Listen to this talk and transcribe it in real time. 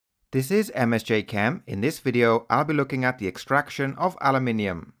This is MSJ Chem. In this video, I'll be looking at the extraction of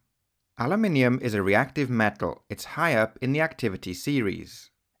aluminium. Aluminium is a reactive metal. It's high up in the activity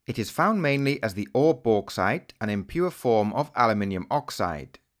series. It is found mainly as the ore bauxite, an impure form of aluminium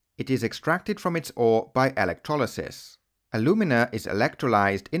oxide. It is extracted from its ore by electrolysis. Alumina is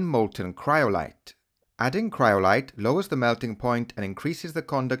electrolyzed in molten cryolite. Adding cryolite lowers the melting point and increases the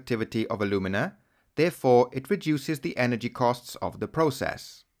conductivity of alumina. Therefore, it reduces the energy costs of the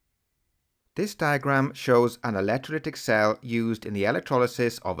process. This diagram shows an electrolytic cell used in the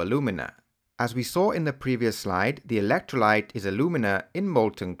electrolysis of alumina. As we saw in the previous slide, the electrolyte is alumina in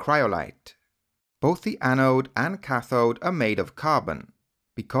molten cryolite. Both the anode and cathode are made of carbon.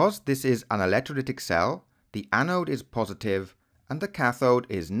 Because this is an electrolytic cell, the anode is positive and the cathode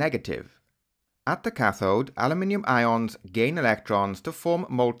is negative. At the cathode, aluminium ions gain electrons to form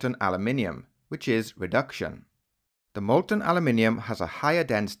molten aluminium, which is reduction. The molten aluminium has a higher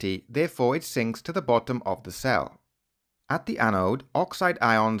density, therefore it sinks to the bottom of the cell. At the anode, oxide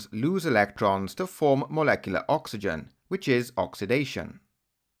ions lose electrons to form molecular oxygen, which is oxidation.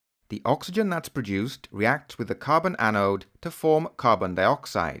 The oxygen that's produced reacts with the carbon anode to form carbon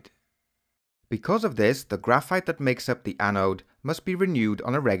dioxide. Because of this, the graphite that makes up the anode must be renewed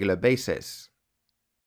on a regular basis.